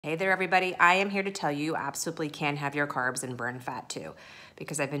Hey there, everybody. I am here to tell you absolutely can have your carbs and burn fat too,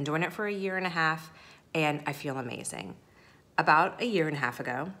 because I've been doing it for a year and a half and I feel amazing. About a year and a half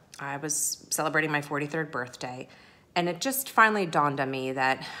ago, I was celebrating my 43rd birthday, and it just finally dawned on me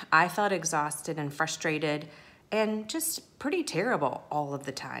that I felt exhausted and frustrated and just pretty terrible all of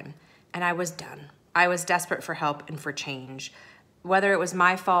the time. And I was done. I was desperate for help and for change. Whether it was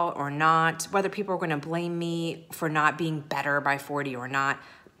my fault or not, whether people were going to blame me for not being better by 40 or not,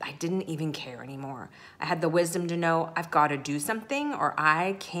 I didn't even care anymore. I had the wisdom to know I've got to do something or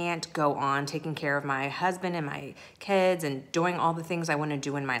I can't go on taking care of my husband and my kids and doing all the things I want to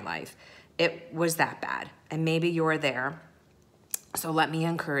do in my life. It was that bad. And maybe you're there. So let me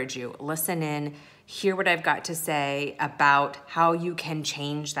encourage you. Listen in, hear what I've got to say about how you can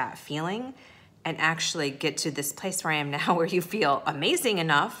change that feeling and actually get to this place where I am now where you feel amazing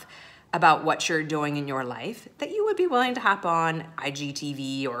enough about what you're doing in your life that you would be willing to hop on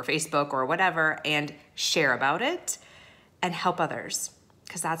IGTV or Facebook or whatever and share about it and help others.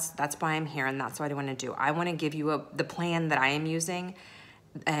 Because that's why I'm here and that's what I want to do. I want to give you the plan that I am using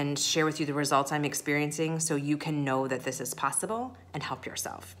and share with you the results I'm experiencing so you can know that this is possible and help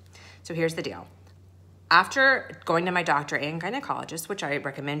yourself. So here's the deal. After going to my doctor and gynecologist, which I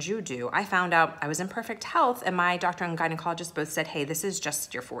recommend you do, I found out I was in perfect health, and my doctor and gynecologist both said, hey, this is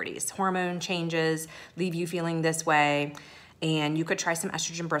just your 40s. Hormone changes leave you feeling this way, and you could try some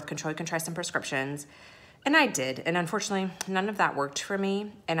estrogen birth control, you can try some prescriptions. And I did, and unfortunately, none of that worked for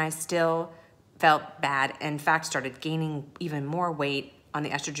me, and I still felt bad. In fact, started gaining even more weight on the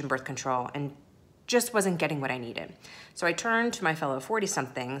estrogen birth control and just wasn't getting what I needed. So I turned to my fellow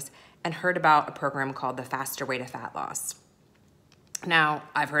 40-somethings and heard about a program called the Faster Way to Fat Loss. Now,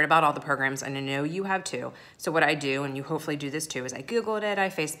 I've heard about all the programs, and I know you have too. So what I do, and you hopefully do this too, is I Googled it, I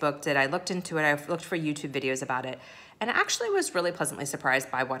Facebooked it, I looked into it, I looked for YouTube videos about it, and I actually was really pleasantly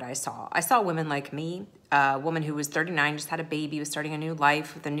surprised by what I saw. I saw women like me, a woman who was 39, just had a baby, was starting a new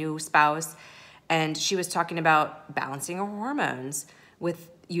life with a new spouse, and she was talking about balancing her hormones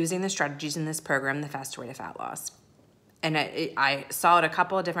with using the strategies in this program, the Faster Way to Fat Loss. And I saw it a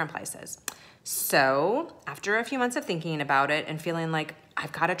couple of different places. So after a few months of thinking about it and feeling like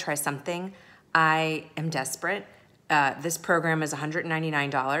I've got to try something, I am desperate. This program is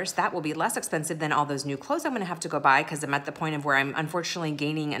 $199. That will be less expensive than all those new clothes I'm going to have to go buy because I'm at the point of where I'm unfortunately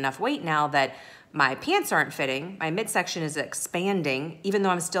gaining enough weight now that my pants aren't fitting. My midsection is expanding, even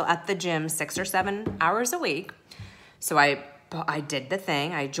though I'm still at the gym 6 or 7 hours a week. So I did the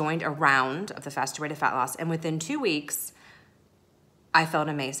thing. I joined a round of the Faster Way to Fat Loss, and within 2 weeks, I felt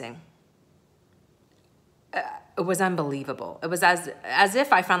amazing. It was unbelievable. It was as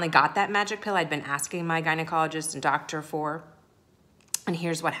if I finally got that magic pill I'd been asking my gynecologist and doctor for. And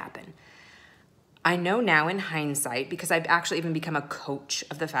here's what happened. I know now in hindsight, because I've actually even become a coach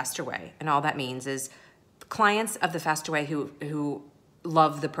of the Faster Way, and all that means is clients of the Faster Way who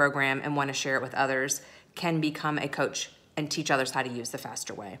love the program and want to share it with others can become a coach and teach others how to use the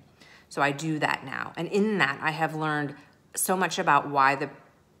Faster Way. So I do that now. And in that, I have learned so much about why the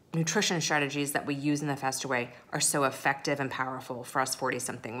nutrition strategies that we use in the Faster Way are so effective and powerful for us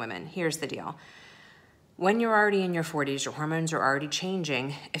 40-something women. Here's the deal. When you're already in your 40s, your hormones are already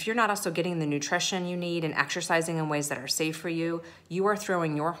changing. If you're not also getting the nutrition you need and exercising in ways that are safe for you, you are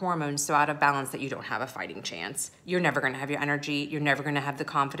throwing your hormones so out of balance that you don't have a fighting chance. You're never going to have your energy. You're never going to have the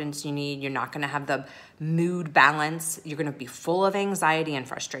confidence you need. You're not going to have the mood balance. You're going to be full of anxiety and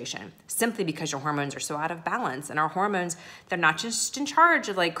frustration simply because your hormones are so out of balance. And our hormones, they're not just in charge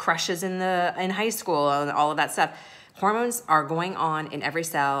of like crushes in high school and all of that stuff. Hormones are going on in every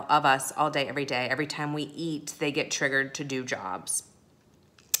cell of us all day, every day. Every time we eat, they get triggered to do jobs.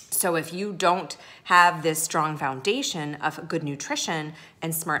 So if you don't have this strong foundation of good nutrition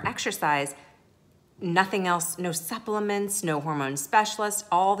and smart exercise, nothing else, no supplements, no hormone specialists,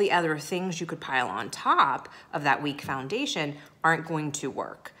 all the other things you could pile on top of that weak foundation aren't going to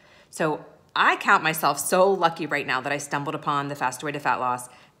work. So I count myself so lucky right now that I stumbled upon the Faster Way to Fat Loss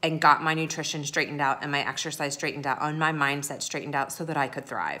and got my nutrition straightened out and my exercise straightened out and my mindset straightened out so that I could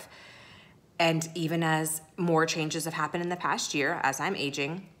thrive. And even as more changes have happened in the past year, as I'm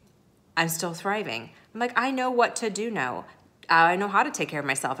aging, I'm still thriving. I'm like, I know what to do now. I know how to take care of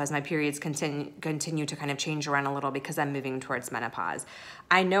myself as my periods continue to kind of change around a little because I'm moving towards menopause.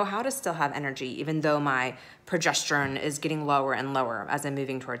 I know how to still have energy even though my progesterone is getting lower and lower as I'm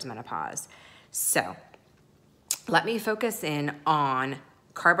moving towards menopause. So let me focus in on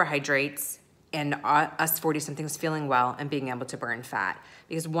carbohydrates and us 40-somethings feeling well and being able to burn fat.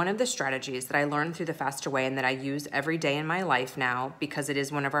 Because one of the strategies that I learned through the Faster Way and that I use every day in my life now, because it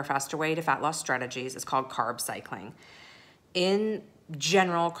is one of our Faster Way to Fat Loss strategies, is called carb cycling. In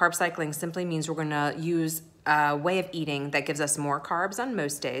general, carb cycling simply means we're gonna use a way of eating that gives us more carbs on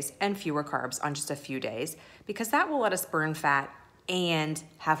most days and fewer carbs on just a few days, because that will let us burn fat and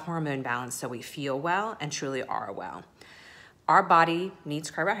have hormone balance so we feel well and truly are well. Our body needs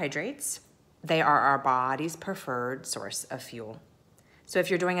carbohydrates. They are our body's preferred source of fuel. So if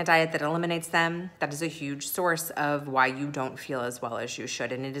you're doing a diet that eliminates them, that is a huge source of why you don't feel as well as you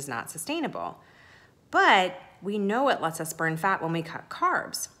should, and it is not sustainable. But we know it lets us burn fat when we cut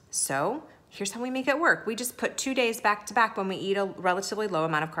carbs. So here's how we make it work. We just put 2 days back to back when we eat a relatively low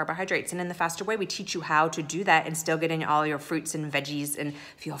amount of carbohydrates. And in the Faster Way, we teach you how to do that and still get in all your fruits and veggies and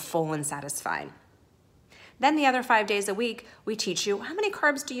feel full and satisfied. Then the other 5 days a week, we teach you how many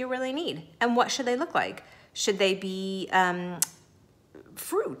carbs do you really need and what should they look like? Should they be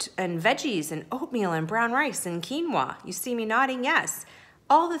fruit and veggies and oatmeal and brown rice and quinoa? You see me nodding, yes.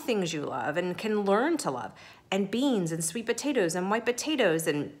 All the things you love and can learn to love, and beans and sweet potatoes and white potatoes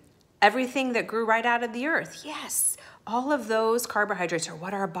and everything that grew right out of the earth. Yes, all of those carbohydrates are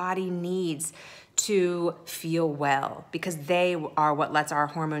what our body needs to feel well, because they are what lets our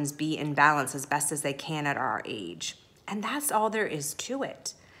hormones be in balance as best as they can at our age. And that's all there is to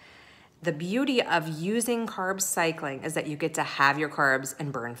it. The beauty of using carb cycling is that you get to have your carbs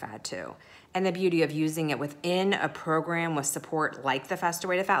and burn fat too. And the beauty of using it within a program with support like the Faster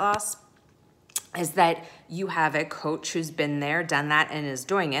Way to Fat Loss is that you have a coach who's been there, done that, and is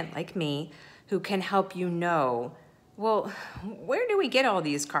doing it, like me, who can help you know, well, where do we get all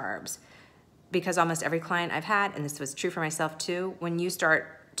these carbs? Because almost every client I've had, and this was true for myself too, when you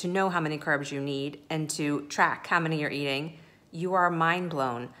start to know how many carbs you need and to track how many you're eating, you are mind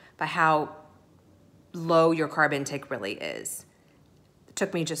blown by how low your carb intake really is. It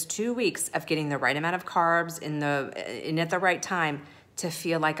took me just 2 weeks of getting the right amount of carbs in at the right time to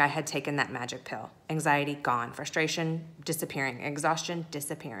feel like I had taken that magic pill. Anxiety gone, frustration disappearing, exhaustion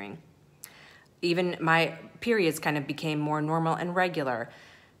disappearing. Even my periods kind of became more normal and regular.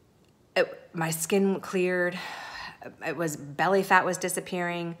 My skin cleared. Belly fat was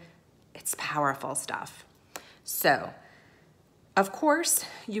disappearing. It's powerful stuff. So, of course,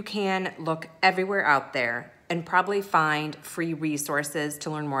 you can look everywhere out there and probably find free resources to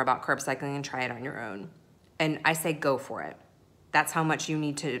learn more about carb cycling and try it on your own. And I say go for it. That's how much you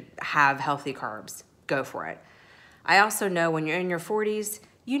need to have healthy carbs. Go for it. I also know when you're in your 40s,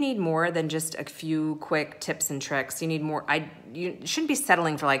 you need more than just a few quick tips and tricks. You need more. You shouldn't be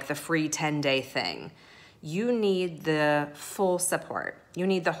settling for like the free 10-day thing. You need the full support. You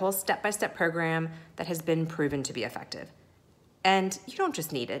need the whole step-by-step program that has been proven to be effective. And you don't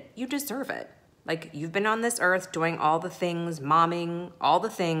just need it, you deserve it. Like, you've been on this earth doing all the things, momming, all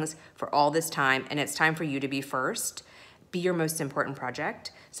the things for all this time, and it's time for you to be first. Be your most important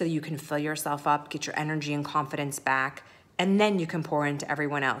project so that you can fill yourself up, get your energy and confidence back, and then you can pour into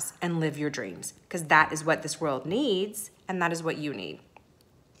everyone else and live your dreams, because that is what this world needs, and that is what you need.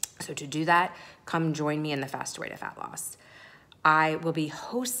 So to do that, come join me in the Faster Way to Fat Loss. I will be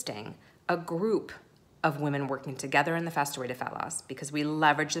hosting a group of women working together in the Faster Way to Fat Loss because we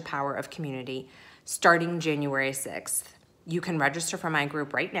leverage the power of community starting January 6th. You can register for my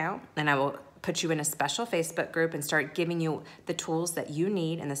group right now, and I will put you in a special Facebook group and start giving you the tools that you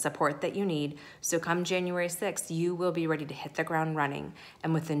need and the support that you need. So come January 6th, you will be ready to hit the ground running,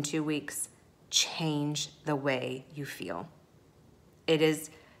 and within 2 weeks, change the way you feel. It is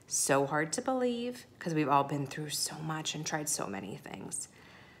so hard to believe because we've all been through so much and tried so many things.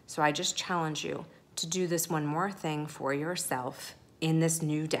 So I just challenge you to do this one more thing for yourself in this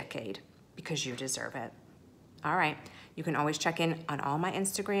new decade because you deserve it. All right, you can always check in on all my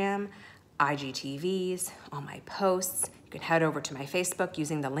Instagram, IGTVs, all my posts. You can head over to my Facebook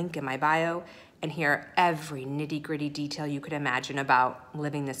using the link in my bio and hear every nitty-gritty detail you could imagine about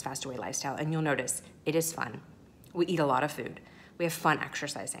living this Faster Way lifestyle. And you'll notice it is fun. We eat a lot of food. We have fun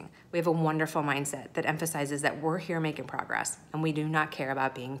exercising. We have a wonderful mindset that emphasizes that we're here making progress and we do not care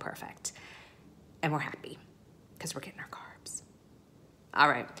about being perfect. And we're happy because we're getting our carbs. All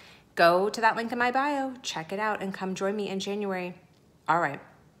right, go to that link in my bio, check it out, and come join me in January. All right,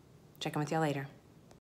 check in with y'all later.